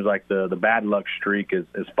that. It seems like the bad luck streak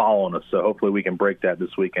is following us. So hopefully we can break that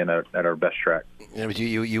this weekend at our best track. Yeah, but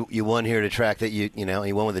you won here at a track that you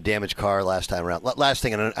won with a damaged car last time around. Last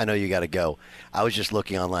thing, I know you got to go. I was just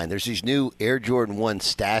looking online. There's these new Air Jordan 1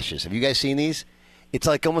 stashes. Have you guys seen these? It's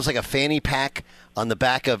like almost like a fanny pack on the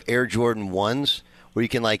back of Air Jordan 1s, where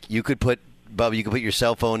you could put your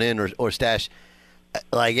cell phone in or stash.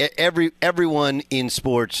 Like everyone in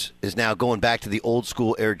sports is now going back to the old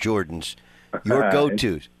school Air Jordans. Your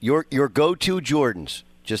go-tos, your go-to Jordans.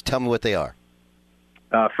 Just tell me what they are.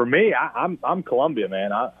 For me, I'm Columbia,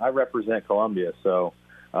 man. I represent Columbia, so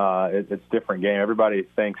it's a different game. Everybody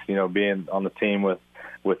thinks being on the team with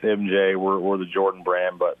MJ, we're the Jordan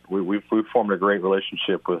brand, but we've formed a great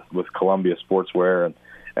relationship with Columbia Sportswear,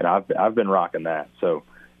 and I've been rocking that. So.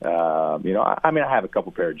 I have a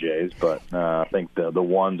couple pair of J's, but I think the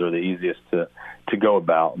ones are the easiest to go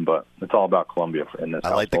about. But it's all about Columbia in this.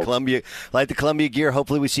 I like the Columbia gear.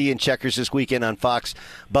 Hopefully, we see you in Checkers this weekend on Fox.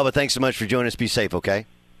 Bubba, thanks so much for joining us. Be safe, okay?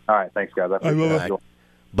 All right, thanks, guys. I appreciate it.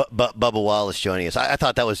 Bubba Wallace joining us. I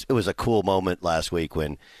thought it was a cool moment last week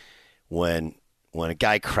when a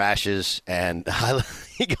guy crashes and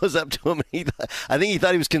he goes up to him. I think he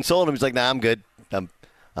thought he was consoling him. He's like, "Nah, I'm good.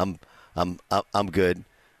 I'm good."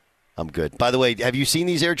 I'm good. By the way, have you seen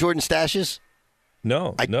these Air Jordan stashes?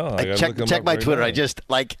 No. I check my Twitter. Now.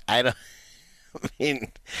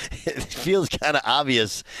 It feels kind of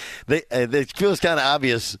obvious. It feels kind of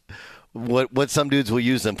obvious what some dudes will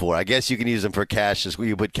use them for. I guess you can use them for cash, as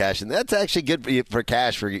you put cash in. That's actually good for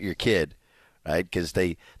cash for your kid, right? Because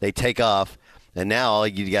they take off, and now all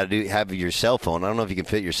you got to do have your cell phone. I don't know if you can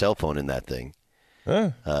fit your cell phone in that thing.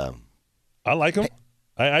 I like them.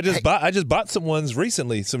 I just bought some ones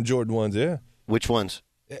recently, some Jordan ones. Yeah. Which ones?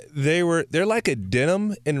 They're like a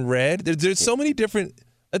denim in red. There's so many different.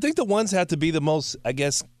 I think the ones have to be the most, I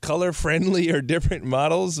guess, color friendly or different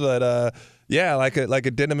models. But yeah, like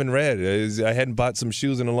a denim in red. I hadn't bought some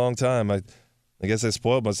shoes in a long time. I guess I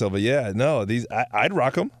spoiled myself. But yeah, no, these I'd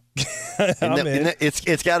rock them.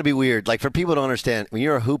 It's got to be weird. Like, for people to understand, when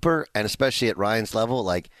you're a hooper, and especially at Ryan's level,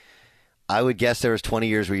 like, I would guess there was 20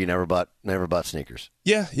 years where you never bought sneakers.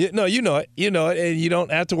 Yeah, no, you know it, and you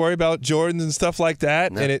don't have to worry about Jordans and stuff like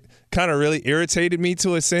that. No. And it kind of really irritated me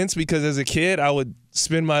to a sense, because as a kid, I would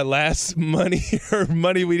spend my last money or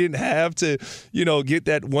money we didn't have to, get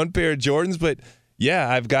that one pair of Jordans. But yeah,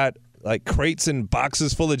 I've got like crates and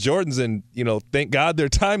boxes full of Jordans, and thank God they're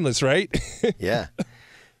timeless, right? Yeah.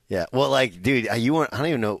 Yeah. Well, like, dude, I don't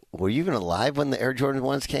even know, were you even alive when the Air Jordan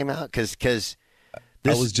ones came out? Because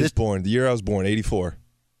I was just born. The year I was born, 84.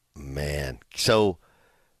 Man. So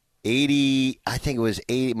 80, I think it was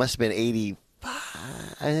 80, it must have been 85.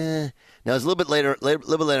 No, it was a little bit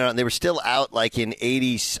later on. They were still out like in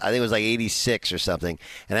 80, I think it was like 86 or something.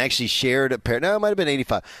 And I actually shared a pair. No, it might have been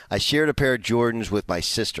 85. I shared a pair of Jordans with my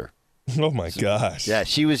sister. Oh, my gosh. Yeah,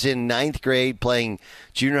 she was in 9th grade playing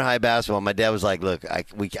junior high basketball. My dad was like, look,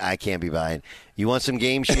 I can't be buying. You want some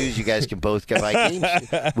game shoes? You guys can both buy game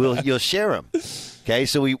shoes. You'll share them. Okay,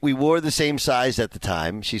 so we wore the same size at the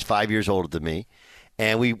time. She's 5 years older than me.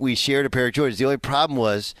 And we shared a pair of Jordans. The only problem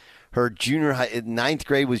was her 9th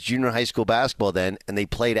grade was junior high school basketball then, and they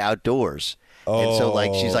played outdoors. Oh. And so,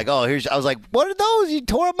 like, she's like, I was like, what are those? You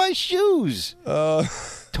tore up my shoes.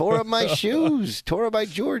 Tore up my shoes. Tore up my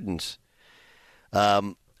Jordans.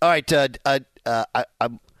 All right.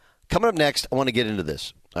 I'm coming up next, I want to get into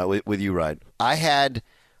this with you, Ryan. I had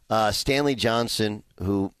Stanley Johnson,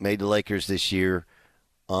 who made the Lakers this year,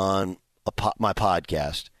 on my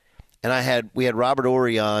podcast. And we had Robert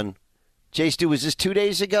Horry on. Jay Stu, was this 2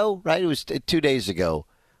 days ago? Right? It was 2 days ago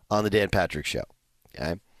on the Dan Patrick Show.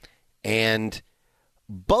 Okay. And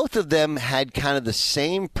both of them had kind of the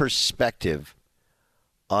same perspective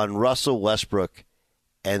on Russell Westbrook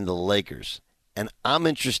and the Lakers. And I'm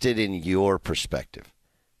interested in your perspective.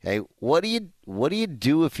 Okay, what do you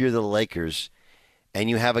do if you're the Lakers and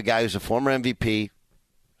you have a guy who's a former MVP,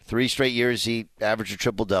 3 straight years he averaged a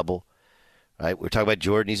triple-double, right? We're talking about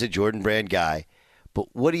Jordan. He's a Jordan brand guy. But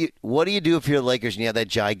what do you do if you're the Lakers and you have that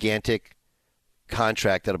gigantic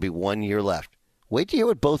contract that'll be 1 year left? Wait to hear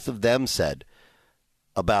what both of them said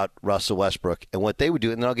about Russell Westbrook and what they would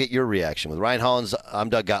do, and then I'll get your reaction. With Ryan Hollins, I'm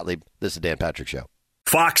Doug Gottlieb. This is the Dan Patrick Show.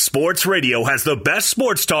 Fox Sports Radio has the best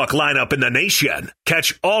sports talk lineup in the nation.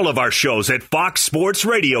 Catch all of our shows at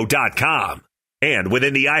foxsportsradio.com. And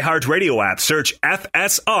within the iHeartRadio app, search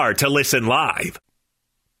FSR to listen live.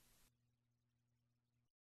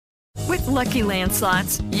 With Lucky Land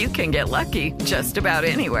Slots, you can get lucky just about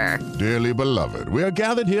anywhere. Dearly beloved, we are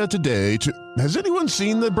gathered here today to... Has anyone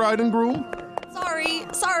seen the bride and groom?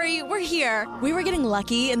 Sorry, we're here. We were getting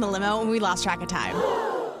lucky in the limo and we lost track of time.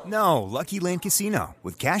 No, Lucky Land Casino,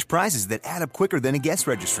 with cash prizes that add up quicker than a guest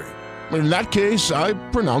registry. In that case, I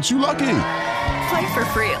pronounce you lucky. Play for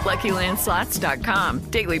free at LuckyLandSlots.com.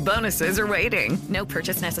 Daily bonuses are waiting. No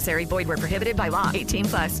purchase necessary. Void where prohibited by law.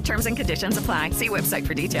 18+. Terms and conditions apply. See website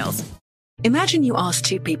for details. Imagine you ask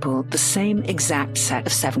two people the same exact set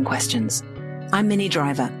of 7 questions. I'm Minnie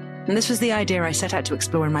Driver, and this was the idea I set out to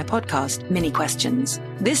explore in my podcast, Mini Questions.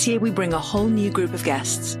 This year, we bring a whole new group of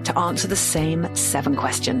guests to answer the same 7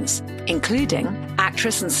 questions, including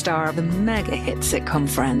actress and star of the mega hit sitcom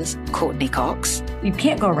Friends, Courtney Cox. You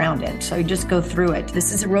can't go around it, so you just go through it.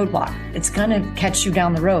 This is a roadblock. It's going to catch you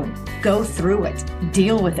down the road. Go through it.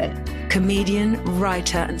 Deal with it. Comedian,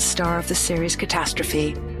 writer, and star of the series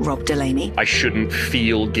Catastrophe, Rob Delaney. I shouldn't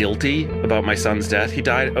feel guilty about my son's death. He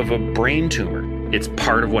died of a brain tumor. It's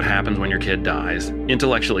part of what happens when your kid dies.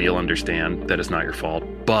 Intellectually, you'll understand that it's not your fault,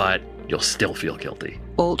 but you'll still feel guilty.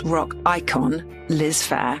 Alt-rock icon, Liz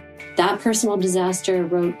Phair. That personal disaster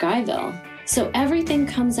wrote Guyville. So everything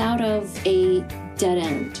comes out of a dead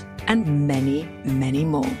end. And many, many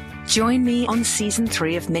more. Join me on Season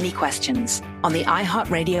 3 of Mini Questions on the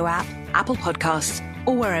iHeartRadio app, Apple Podcasts,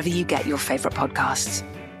 or wherever you get your favorite podcasts.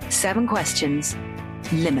 7 questions,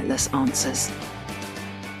 limitless answers.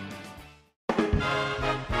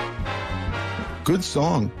 Good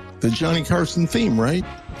song. The Johnny Carson theme, right?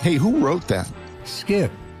 Hey, who wrote that?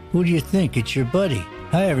 Skip, who do you think? It's your buddy.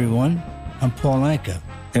 Hi, everyone. I'm Paul Anka.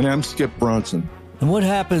 And I'm Skip Bronson. And what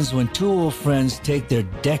happens when two old friends take their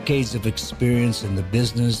decades of experience in the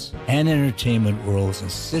business and entertainment worlds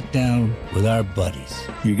and sit down with our buddies?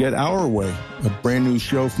 You get our way a brand new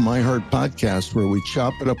show from iHeart Podcast where we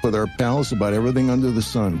chop it up with our pals about everything under the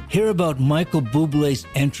sun. Hear about Michael Bublé's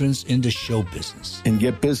entrance into show business. And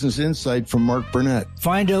get business insight from Mark Burnett.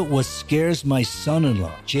 Find out what scares my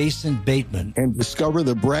son-in-law, Jason Bateman. And discover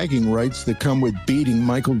the bragging rights that come with beating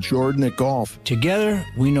Michael Jordan at golf. Together,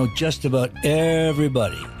 we know just about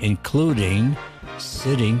everybody, including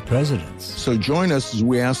sitting presidents. So join us as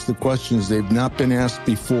we ask the questions they've not been asked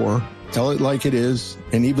before, tell it like it is,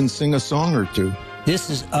 and even sing a song or two. This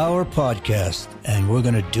is our podcast, and we're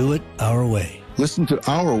going to do it our way. Listen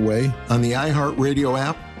to Our Way on the iHeartRadio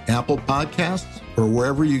app, Apple Podcasts, or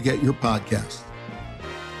wherever you get your podcasts.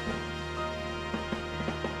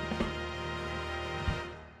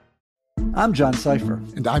 I'm John Cipher.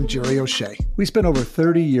 And I'm Jerry O'Shea. We spent over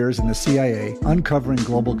 30 years in the CIA uncovering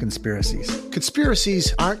global conspiracies.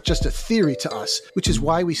 Conspiracies aren't just a theory to us, which is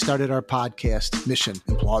why we started our podcast, Mission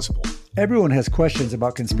Implausible. Everyone has questions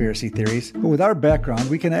about conspiracy theories, but with our background,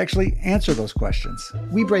 we can actually answer those questions.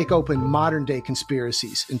 We break open modern-day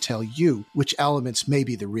conspiracies and tell you which elements may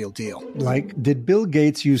be the real deal. Like, did Bill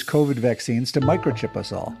Gates use COVID vaccines to microchip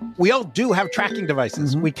us all? We all do have tracking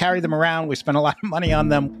devices. We carry them around. We spend a lot of money on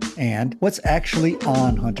them. And what's actually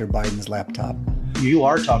on Hunter Biden's laptop? You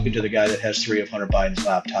are talking to the guy that has 3 of Hunter Biden's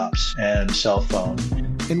laptops and cell phone.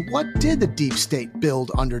 And what did the deep state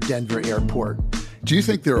build under Denver Airport? Do you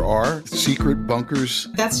think there are secret bunkers?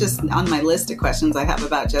 That's just on my list of questions I have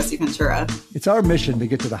about Jesse Ventura. It's our mission to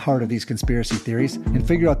get to the heart of these conspiracy theories and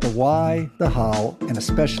figure out the why, the how, and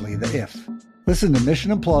especially the if. Listen to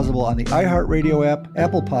Mission Implausible on the iHeartRadio app,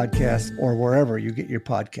 Apple Podcasts, or wherever you get your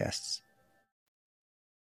podcasts.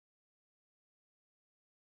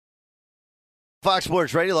 Fox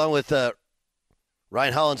Sports Radio, along with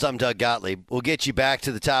Ryan Hollins, I'm Doug Gottlieb. We'll get you back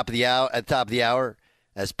to the top of the hour,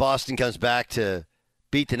 as Boston comes back to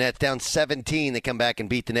beat the Nets. Down 17, they come back and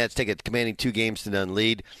beat the Nets, take a commanding 2-0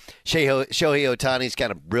 lead. Shohei Ohtani's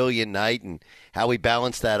got a brilliant night, and how we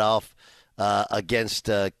balanced that off against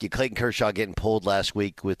Clayton Kershaw getting pulled last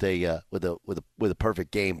week with a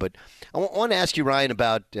perfect game. But I want to ask you, Ryan,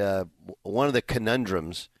 about one of the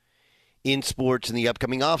conundrums in sports in the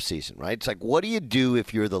upcoming offseason, right? It's like, what do you do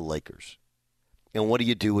if you're the Lakers? And what do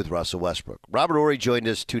you do with Russell Westbrook? Robert Horry joined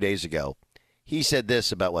us 2 days ago. He said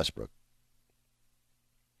this about Westbrook.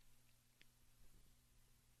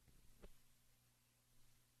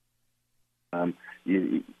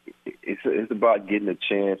 It's about getting a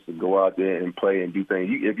chance to go out there and play and do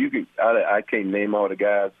things. If you could, I can't name all the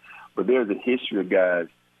guys, but there's a history of guys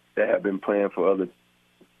that have been playing for other.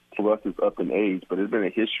 For us, it's up in age, but there's been a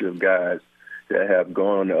history of guys that have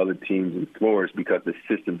gone on to other teams and flourished because the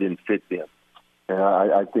system didn't fit them. And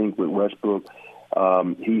I think with Westbrook,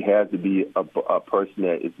 he has to be a person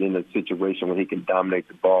that is in a situation where he can dominate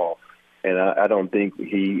the ball. And I don't think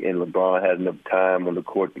he and LeBron had enough time on the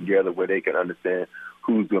court together where they can understand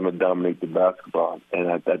who's going to dominate the basketball.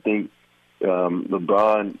 And I think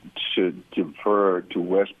LeBron should defer to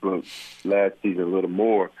Westbrook last season a little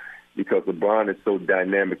more, because LeBron is so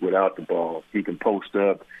dynamic without the ball. He can post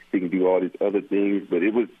up, he can do all these other things, but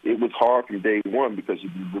it was hard from day one because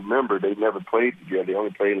if you remember, they never played together. They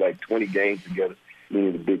only played like 20 games together,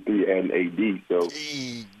 meaning the Big Three and AD. So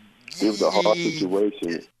it was a hard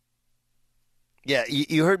situation. Yeah,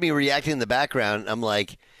 you heard me reacting in the background. I'm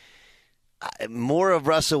like, more of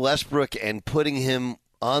Russell Westbrook and putting him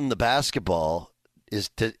on the basketball. Is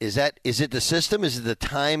it the system? Is it the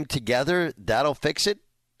time together that'll fix it?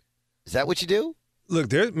 Is that what you do? Look,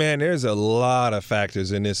 there's a lot of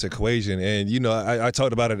factors in this equation. And, I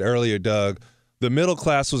talked about it earlier, Doug. The middle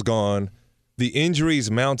class was gone. The injuries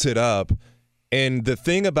mounted up. And the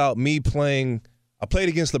thing about me playing, I played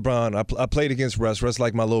against LeBron. I played against Russ. Russ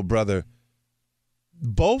like my little brother.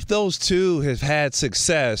 Both those two have had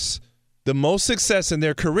success, the most success in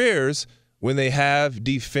their careers, when they have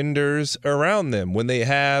defenders around them, when they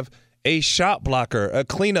have a shot blocker, a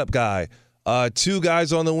cleanup guy, 2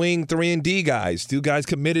 guys on the wing, 3 and D guys, 2 guys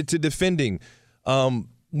committed to defending.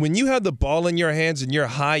 When you have the ball in your hands and you're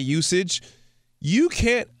high usage, you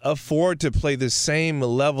can't afford to play the same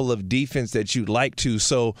level of defense that you'd like to.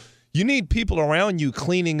 So you need people around you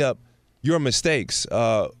cleaning up your mistakes.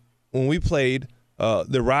 When we played,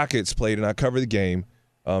 the Rockets played, and I covered the game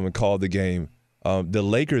and called the game, the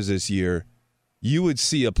Lakers this year, you would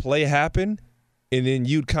see a play happen, and then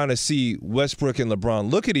you'd kind of see Westbrook and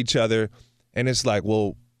LeBron look at each other, and it's like,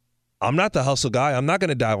 well, I'm not the hustle guy. I'm not going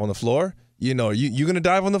to dive on the floor. You going to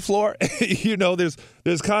dive on the floor?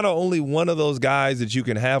 There's kind of only one of those guys that you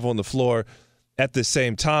can have on the floor at the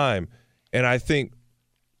same time. And I think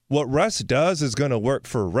what Russ does is going to work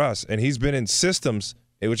for Russ. And he's been in systems,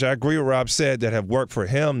 which I agree with Rob said, that have worked for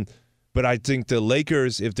him But I think the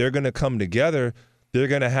Lakers, if they're going to come together, they're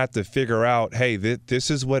going to have to figure out, hey, this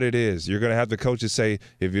is what it is. You're going to have the coaches say,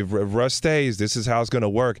 if Russ stays, this is how it's going to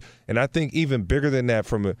work. And I think even bigger than that,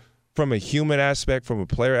 from a human aspect, from a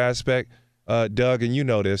player aspect, Doug, and you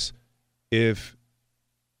know this, if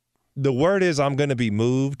the word is I'm going to be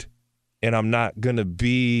moved and I'm not going to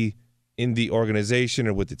be in the organization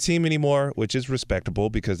or with the team anymore, which is respectable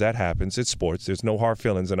because that happens. It's sports. There's no hard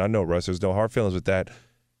feelings, and I know, Russ, there's no hard feelings with that.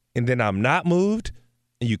 And then I'm not moved,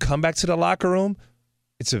 and you come back to the locker room,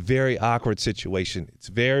 it's a very awkward situation. It's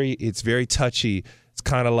very touchy. It's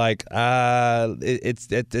kind of like it's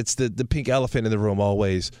the pink elephant in the room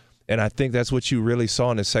always. And I think that's what you really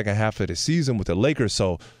saw in the second half of the season with the Lakers.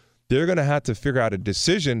 So they're going to have to figure out a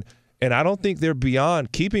decision, and I don't think they're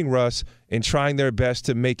beyond keeping Russ and trying their best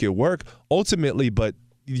to make it work ultimately, but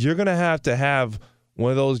you're going to have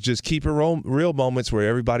one of those just keep it real moments where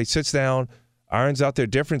everybody sits down, irons out their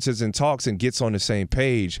differences and talks and gets on the same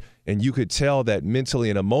page. And you could tell that mentally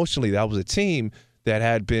and emotionally that was a team that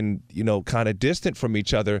had been, kind of distant from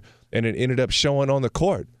each other, and it ended up showing on the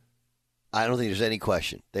court. I don't think there's any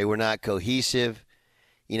question. They were not cohesive.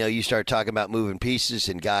 You start talking about moving pieces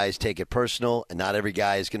and guys take it personal, and not every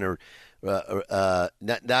guy is going to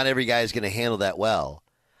not every guy is going to handle that well.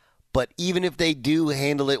 But even if they do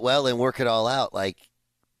handle it well and work it all out, like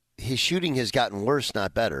his shooting has gotten worse,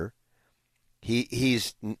 not better.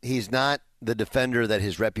 He's not the defender that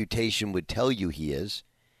his reputation would tell you he is.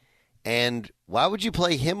 And why would you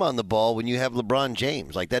play him on the ball when you have LeBron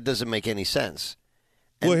James? Like, that doesn't make any sense.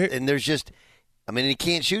 And there's just, he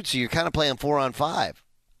can't shoot, so you're kind of playing 4-on-5.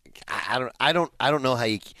 I don't know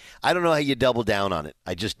how you double down on it.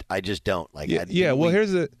 I just don't.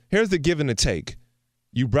 Here's the give and the take.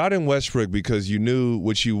 You brought in Westbrook because you knew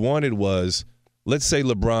what you wanted was, let's say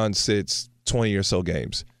LeBron sits 20 or so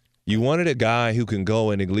games. You wanted a guy who can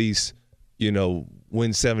go and at least,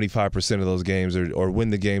 win 75% of those games or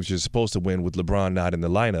win the games you're supposed to win with LeBron not in the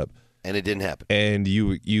lineup. And it didn't happen. And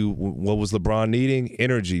what was LeBron needing?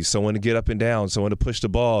 Energy, someone to get up and down, someone to push the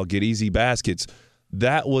ball, get easy baskets.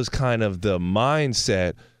 That was kind of the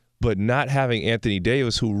mindset, but not having Anthony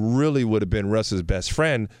Davis, who really would have been Russ's best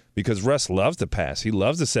friend, because Russ loves to pass. He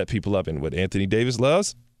loves to set people up. And what Anthony Davis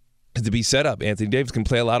loves is to be set up. Anthony Davis can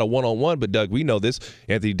play a lot of one-on-one, but, Doug, we know this.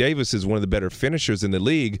 Anthony Davis is one of the better finishers in the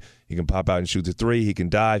league. He can pop out and shoot the three. He can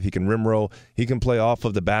dive. He can rim roll. He can play off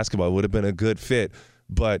of the basketball. It would have been a good fit.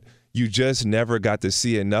 But you just never got to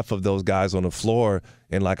see enough of those guys on the floor.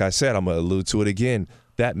 And like I said, I'm going to allude to it again.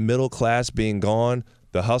 That middle class being gone,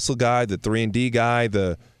 the hustle guy, the 3-and-D guy,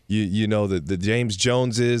 the James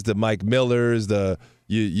Joneses, the Mike Millers, the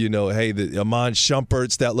Amon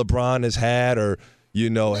Shumperts that LeBron has had, or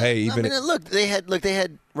look, they had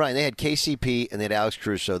KCP and they had Alex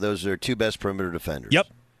Caruso. Those are their two best perimeter defenders. Yep,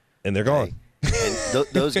 and they're gone. And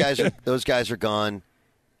those guys are gone.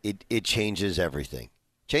 It changes everything.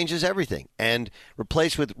 And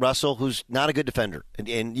replaced with Russell, who's not a good defender.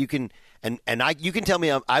 And you can you can tell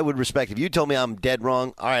me I would respect if you told me I'm dead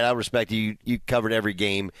wrong. All right, I'll respect you. You covered every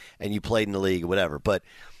game and you played in the league or whatever. But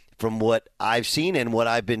from what I've seen and what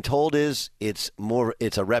I've been told is it's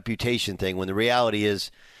a reputation thing, when the reality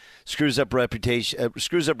is screws up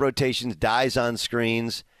rotations, dies on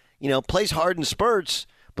screens, plays hard in spurts,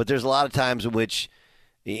 but there's a lot of times in which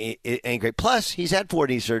it ain't great. Plus, he's had 4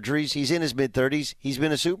 knee surgeries. He's in his mid-30s. He's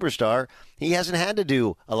been a superstar. He hasn't had to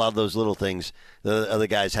do a lot of those little things the other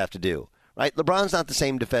guys have to do, right? LeBron's not the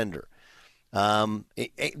same defender.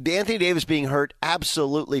 Anthony Davis being hurt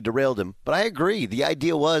absolutely derailed him. But I agree. The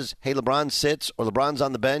idea was, hey, LeBron sits or LeBron's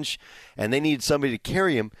on the bench, and they need somebody to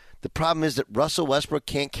carry him. The problem is that Russell Westbrook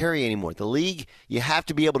can't carry anymore. The league, you have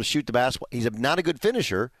to be able to shoot the basketball. He's not a good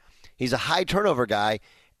finisher. He's a high turnover guy.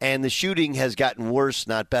 And the shooting has gotten worse,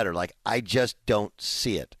 not better. Like, I just don't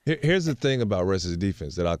see it. Here's the thing about Russ's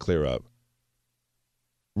defense that I'll clear up.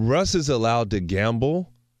 Russ is allowed to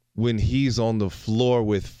gamble when he's on the floor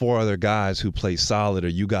with 4 other guys who play solid, or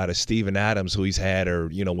you got a Steven Adams who he's had, or,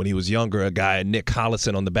 when he was younger, a guy, Nick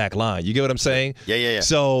Collison on the back line. You get what I'm saying? Yeah.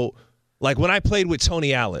 So, like, when I played with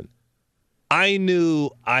Tony Allen, I knew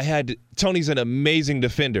Tony's an amazing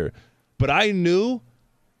defender, but I knew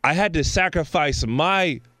I had to sacrifice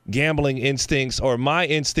my gambling instincts or my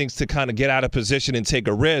instincts to kind of get out of position and take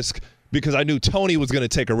a risk, because I knew Tony was going to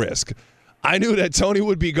take a risk. I knew that Tony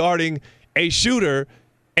would be guarding a shooter,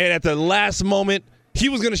 and at the last moment, he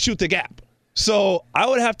was going to shoot the gap. So I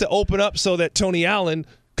would have to open up so that Tony Allen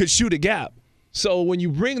could shoot a gap. So when you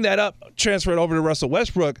bring that up, transfer it over to Russell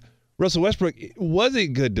Westbrook was a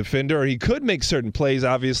good defender. He could make certain plays,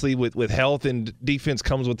 obviously, with health, and defense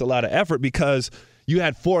comes with a lot of effort, because you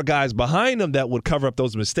had 4 guys behind him that would cover up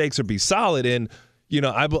those mistakes or be solid. And,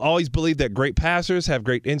 I've always believed that great passers have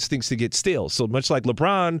great instincts to get steals. So much like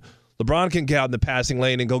LeBron can get out in the passing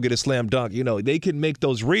lane and go get a slam dunk. They can make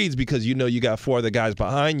those reads because you got 4 other guys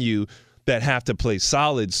behind you that have to play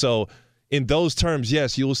solid. So in those terms,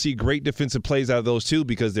 yes, you will see great defensive plays out of those two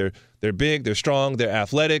because they're big, they're strong, they're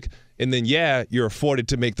athletic. And then, you're afforded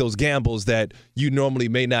to make those gambles that you normally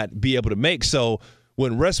may not be able to make. So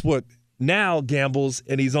when Westbrook now gambles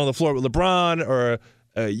and he's on the floor with LeBron or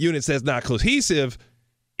a unit that's not cohesive,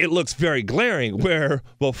 it looks very glaring. Where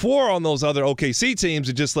before on those other OKC teams,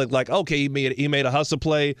 it just looked like, okay, he made a hustle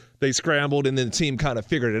play, they scrambled, and then the team kind of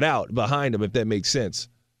figured it out behind him, if that makes sense.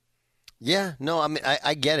 Yeah, no, I mean,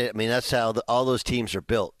 I get it. I mean, that's how all those teams are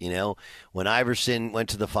built, When Iverson went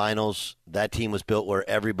to the finals, that team was built where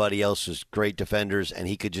everybody else was great defenders, and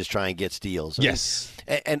he could just try and get steals. Yes.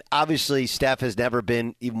 And obviously, Steph has never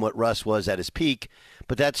been even what Russ was at his peak,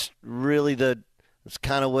 but that's really it's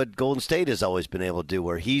kind of what Golden State has always been able to do,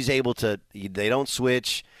 where he's able to – they don't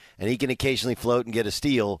switch, and he can occasionally float and get a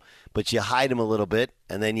steal, but you hide him a little bit,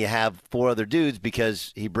 and then you have 4 other dudes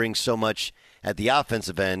because he brings so much at the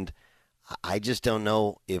offensive end. I just don't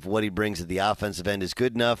know if what he brings at the offensive end is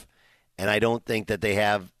good enough, and I don't think that they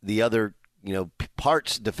have the other,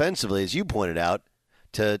 parts defensively, as you pointed out,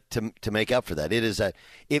 to make up for that. It is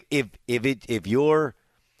if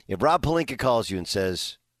Rob Pelinka calls you and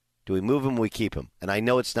says, "Do we move him? We keep him?" And I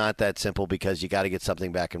know it's not that simple because you got to get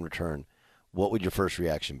something back in return. What would your first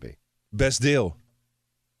reaction be? Best deal.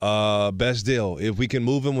 Best deal. If we can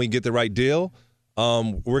move him, we get the right deal.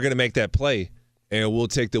 We're going to make that play. And we'll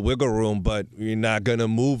take the wiggle room, but you're not going to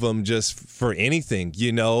move them just for anything,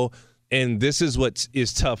 And this is what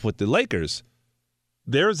is tough with the Lakers.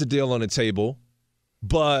 There's a deal on the table,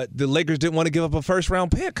 but the Lakers didn't want to give up a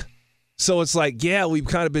first-round pick. So it's like, we've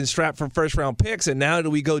kind of been strapped for first-round picks, and now do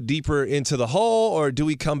we go deeper into the hole, or do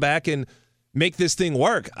we come back and make this thing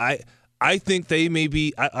work? I think they may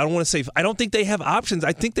be – I don't want to say – I don't think they have options.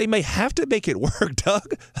 I think they may have to make it work,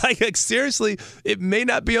 Doug. Like seriously, it may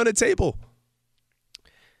not be on the table.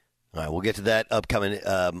 All right, we'll get to that upcoming.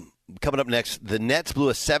 Coming up next, the Nets blew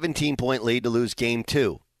a 17-point lead to lose Game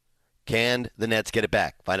 2. Can the Nets get it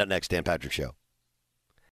back? Find out next, Dan Patrick Show.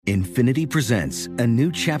 Infiniti presents a new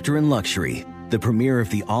chapter in luxury, the premiere of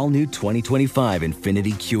the all-new 2025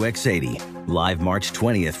 Infiniti QX80, live March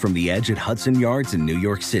 20th from the Edge at Hudson Yards in New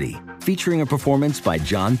York City, featuring a performance by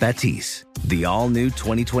John Batiste. The all-new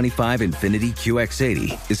 2025 Infiniti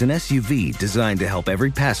QX80 is an SUV designed to help every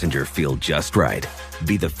passenger feel just right.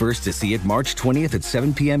 Be the first to see it March 20th at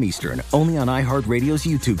 7 p.m. Eastern, only on iHeartRadio's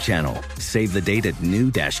YouTube channel. Save the date at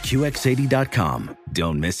new-QX80.com.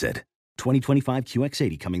 Don't miss it. 2025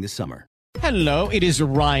 QX80 coming this summer. Hello, it is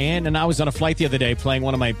Ryan, and I was on a flight the other day playing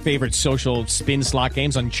one of my favorite social spin slot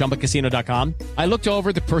games on ChumbaCasino.com. I looked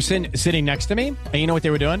over the person sitting next to me, and you know what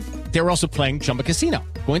they were doing? They were also playing Chumba Casino.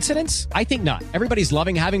 Coincidence? I think not. Everybody's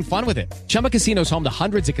loving having fun with it. Chumba Casino is home to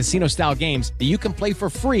hundreds of casino-style games that you can play for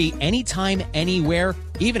free anytime, anywhere,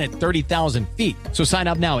 even at 30,000 feet. So sign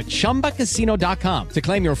up now at ChumbaCasino.com to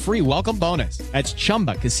claim your free welcome bonus. That's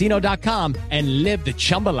ChumbaCasino.com and live the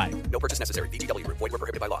Chumba life. No purchase necessary. VGW. Void where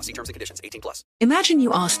prohibited by law. See terms and conditions. 18+. Imagine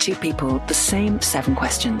you ask 2 people the same 7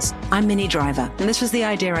 questions. I'm Minnie Driver, and this was the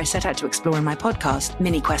idea I set out to explore in my podcast,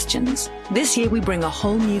 Mini Questions. This year, we bring a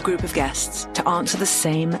whole new group of guests to answer the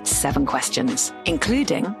same 7 questions,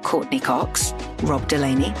 including Courtney Cox, Rob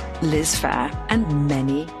Delaney, Liz Fair, and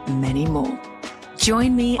many, many more.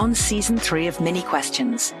 Join me on Season 3 of Mini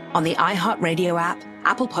Questions on the iHeartRadio app,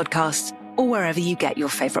 Apple Podcasts, or wherever you get your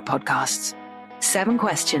favorite podcasts. 7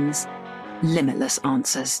 questions, limitless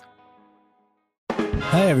answers.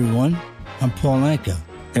 Hi, everyone. I'm Paul Anka.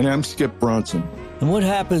 And I'm Skip Bronson. And what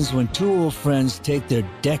happens when 2 old friends take their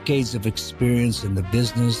decades of experience in the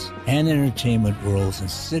business and entertainment worlds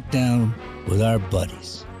and sit down with our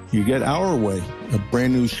buddies? You get Our Way, a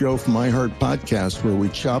brand new show from iHeart Podcast where we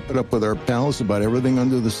chop it up with our pals about everything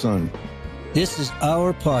under the sun. This is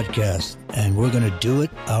our podcast, and we're going to do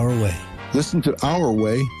it our way. Listen to Our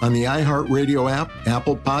Way on the iHeartRadio app,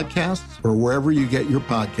 Apple Podcasts, or wherever you get your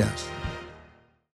podcasts.